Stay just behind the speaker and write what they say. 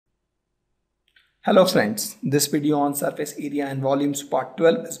Hello friends, this video on surface area and volumes part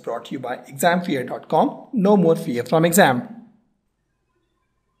 12 is brought to you by examfear.com. No more fear from exam.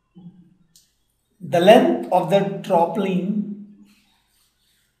 The length of the trampoline,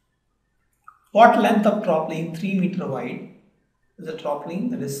 what length of trampoline 3 meter wide, is a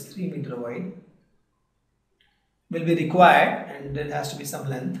trampoline that is 3 meter wide, will be required, and there has to be some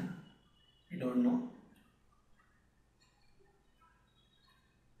length, we don't know.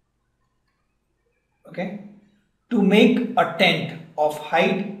 Okay, to make a tent of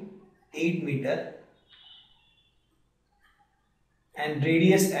height 8 meter and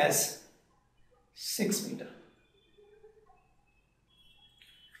radius as 6 meter.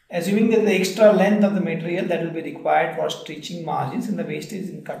 Assuming that the extra length of the material that will be required for stitching margins and the wastage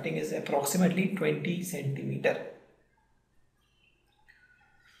in cutting is approximately 20 centimeter.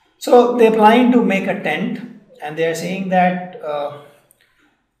 So they are planning to make a tent and they are saying that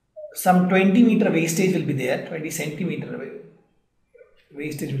some 20 meter wastage will be there, 20 centimeter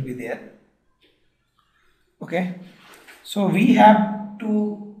wastage will be there. Okay, so we have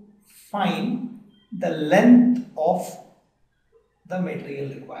to find the length of the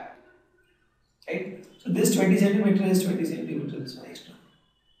material required, right? So this 20 centimeter is 20 centimeter, this one extra.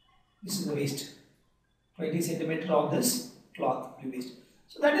 This is the waste. 20 centimeter of this cloth will be waste.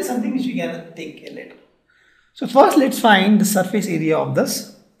 So that is something which we can take care later. So first let's find the surface area of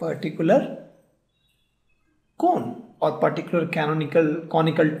this particular cone or particular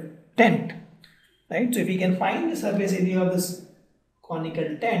conical tent, right? So if we can find the surface area of this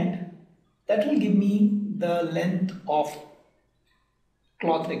conical tent, that will give me the length of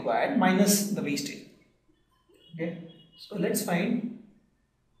cloth required minus the wastage. Okay, so let's find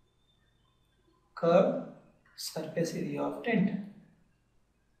curved surface area of tent,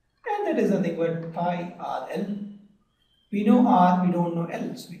 and that is nothing but pi RL. We know R, we don't know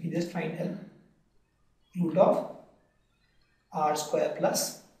L, so we can just find L. Root of R square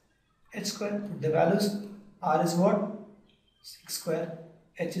plus H square. Put the values. R is what? 6 square.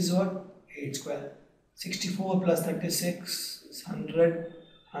 H is what? 8 square. 64 plus 36 is 100.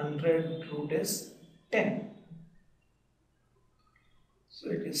 100 root is 10.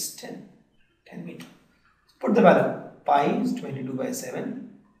 So it is 10 meter. Put the value. Pi is 22 by 7.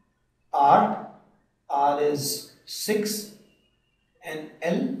 R is 6 and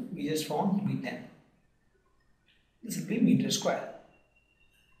L we just found to be 10. This will be meter square.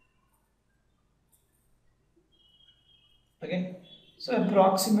 Okay, so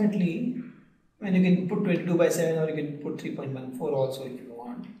approximately, when you can put 22 by 7 or you can put 3.14 also if you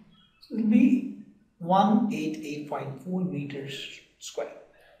want. So it will be 188.4 meters square.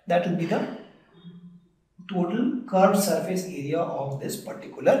 That will be the total curved surface area of this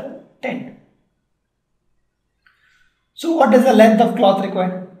particular tent. So what is the length of cloth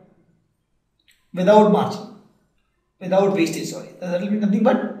required? Without margin, without wastage, sorry. That will be nothing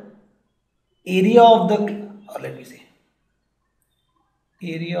but area of the, or let me say,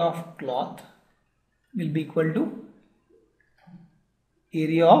 area of cloth will be equal to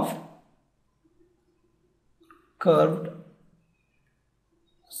area of curved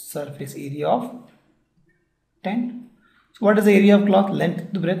surface area of tent. So what is the area of cloth? Length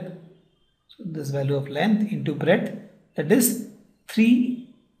into breadth. So this value of length into breadth, that is 3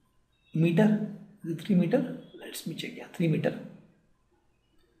 meter. Is it 3 meter? Let me check. Yeah, 3 meter.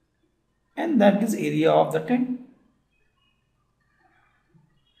 And that is area of the tent.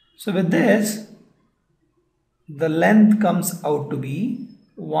 So with this, the length comes out to be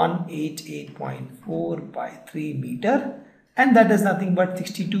 188.4 by 3 meter, and that is nothing but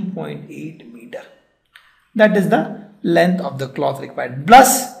 62.8 meter. That is the length of the cloth required,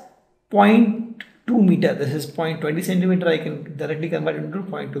 plus 0.2 meter. This is 0.20 centimeter. I can directly convert it into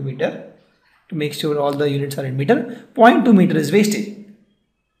 0.2 meter to make sure all the units are in meter. 0.2 meter is wastage,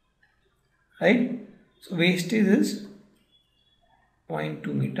 right? So wastage is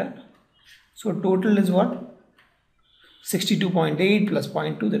 0.2 meter. So total is what? 62.8 plus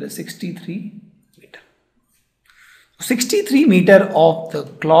 0.2, that is 63 meter. 63 meter of the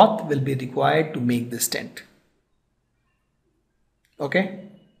cloth will be required to make this tent. Okay.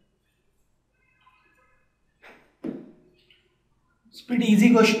 It's pretty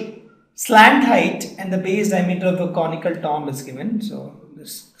easy question. Slant height and the base diameter of the conical tom is given. So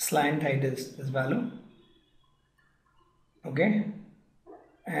this slant height is this value. Okay.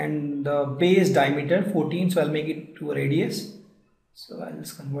 And the base diameter 14, so I'll make it to a radius. So I'll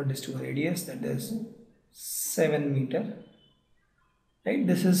just convert this to a radius, that is 7 meter. Right.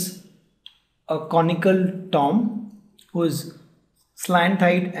 This is a conical tom whose slant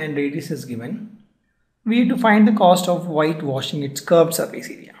height and radius is given. We have to find the cost of whitewashing its curved surface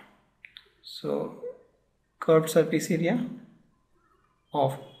area. So curved surface area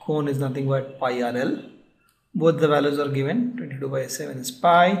of cone is nothing but pi RL. Both the values are given. 22 by 7 is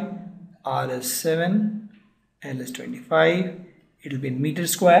pi, R is 7, L is 25. It will be in meter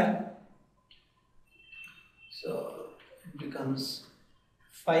square. So it becomes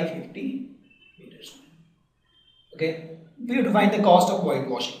 550 meters square. Okay, we have to find the cost of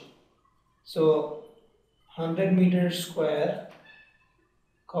whitewashing. So 100 meters square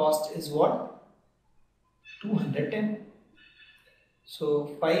cost is what? 210.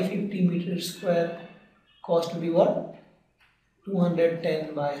 So 550 meters square cost will be what?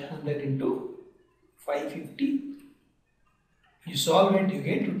 210 by 100 into 550. You solve it, you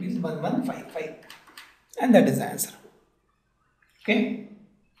get rupees 1155, and that is the answer. Okay.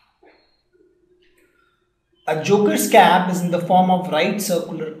 A joker's cap is in the form of right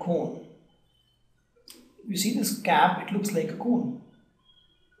circular cone. You see this cap, it looks like a cone.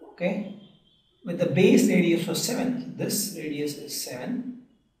 Okay. With the base radius of 7. This radius is 7.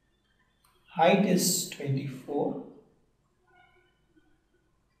 Height is 24.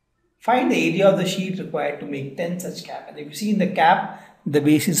 Find the area of the sheet required to make 10 such cap. And if you see in the cap, the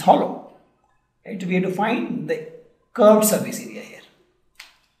base is hollow. Right? So we have to find the curved surface area here.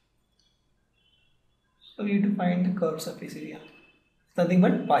 So we have to find the curved surface area. It's nothing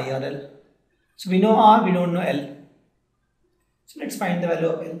but pi RL. So we know R, we don't know L. So let's find the value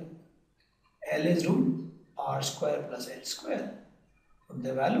of L. L is root R square plus L square. Put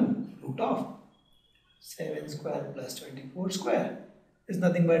the value root of 7 square plus 24 square is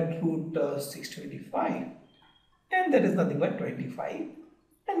nothing but root 625, and that is nothing but 25,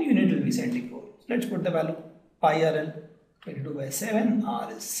 and unit will be 74. So let's put the value pi RL. 22 by 7,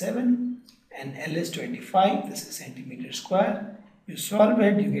 R is 7 and L is 25. This is centimeter square. You solve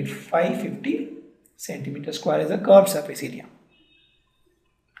it, you get 550 centimeter square is a curved surface area.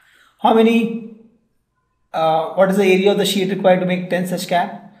 How many, what is the area of the sheet required to make 10 such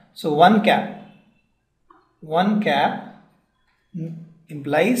cap? So one cap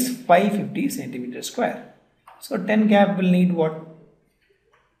implies 550 centimeter square. So 10 cap will need what?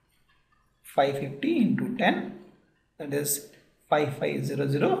 550 into 10, that is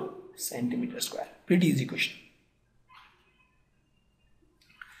 5500 centimeter square. Pretty easy question.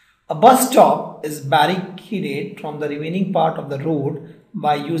 A bus stop is barricaded from the remaining part of the road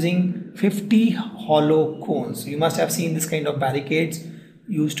by using 50 hollow cones. You must have seen this kind of barricades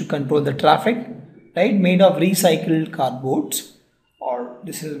used to control the traffic, right? Made of recycled cardboards, or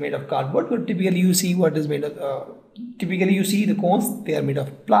this is made of cardboard, but typically you see what is made of, typically you see the cones, they are made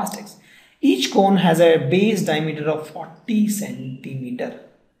of plastics. Each cone has a base diameter of 40 centimeter,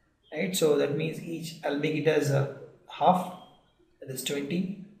 right? So that means each, I'll make it as a half, that is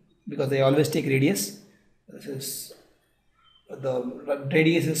 20, because they always take radius. This is, the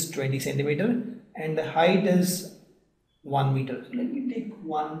radius is 20 centimeter and the height is 1 meter. So let me take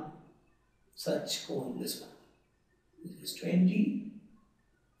one such cone, this one. This is 20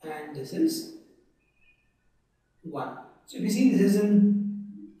 and this is 1. So if you see, this is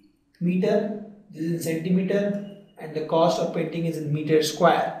in meter, this is in centimeter, and the cost of painting is in meter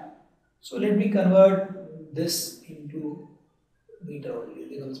square. So let me convert this into meter only. It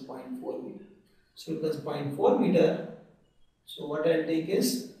becomes 0.4 meter. So it becomes 0.4 meter. So what I'll take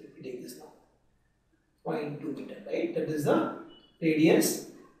is, let me take this now, 0.2 meter, right? That is the radius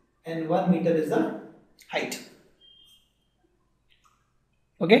and 1 meter is the height.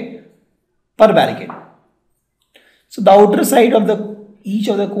 Okay, per barricade. So the outer side of each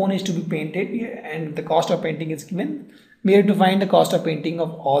of the cone is to be painted, and the cost of painting is given. We have to find the cost of painting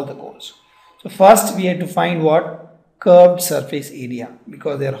of all the cones. So first we have to find what? Curved surface area,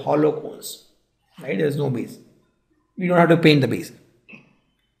 because they are hollow cones, right? There is no base. We don't have to paint the base.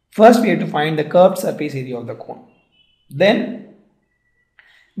 First we have to find the curved surface area of the cone. Then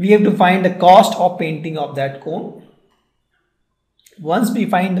we have to find the cost of painting of that cone. Once we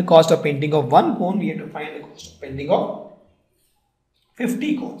find the cost of painting of one cone, we have to find the cost of painting of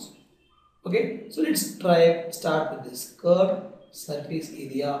 50 cones. Okay, so let's start with this. Curved surface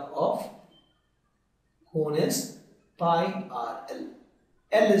area of cone is pi RL.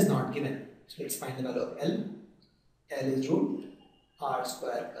 L is not given, so let's find the value of L. L is root R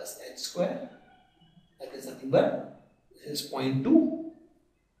square plus H square. That is nothing but, this is 0.2.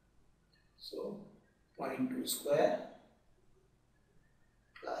 So 0.2 square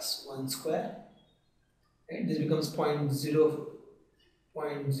plus 1 square. Right? This becomes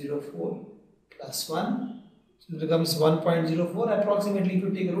 0.04 plus 1. So it becomes 1.04. Approximately, if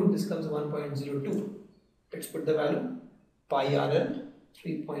you take a root, this becomes 1.02. Let's put the value. Pi RL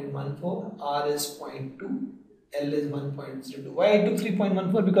 3.14. R is 0.2. L is 1.02. Why I took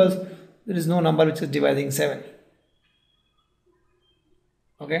 3.14? Because there is no number which is dividing 7.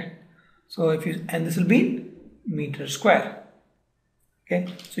 Okay, so if you, and this will be meter square. Okay,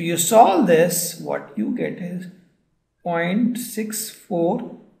 so you solve this, what you get is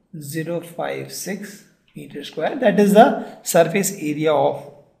 0.64056 meter square. That is the surface area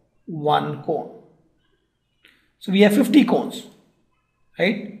of one cone. So we have 50 cones,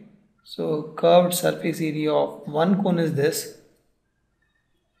 right? So curved surface area of one cone is this.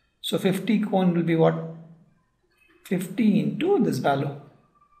 So 50 cone will be what? 50 into this value.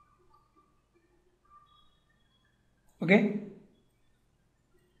 Okay.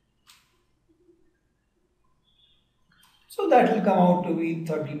 So that will come out to be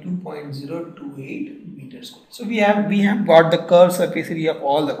 32.028 meters square. So we have got the curved surface area of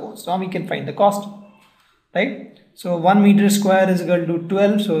all the cones. Now we can find the cost, right? So 1 meter square is equal to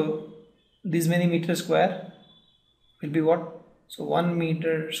 12. So this many meter square will be what? So 1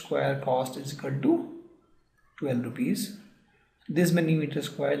 meter square cost is equal to 12 rupees. This many meter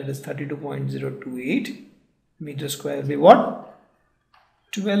square, that is 32.028 meter square, will be what?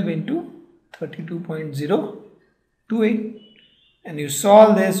 12 into 32.028, and you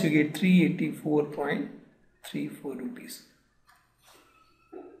solve this, you get 384.34 rupees.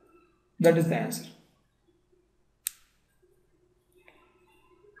 That is the answer.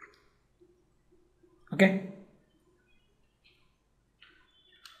 Okay.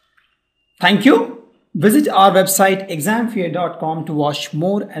 Thank you. Visit our website examfear.com to watch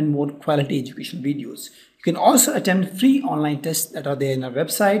more and more quality education videos. You can also attempt free online tests that are there in our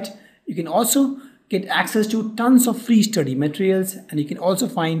website. You can also get access to tons of free study materials, and you can also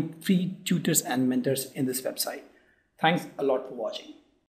find free tutors and mentors in this website. Thanks a lot for watching.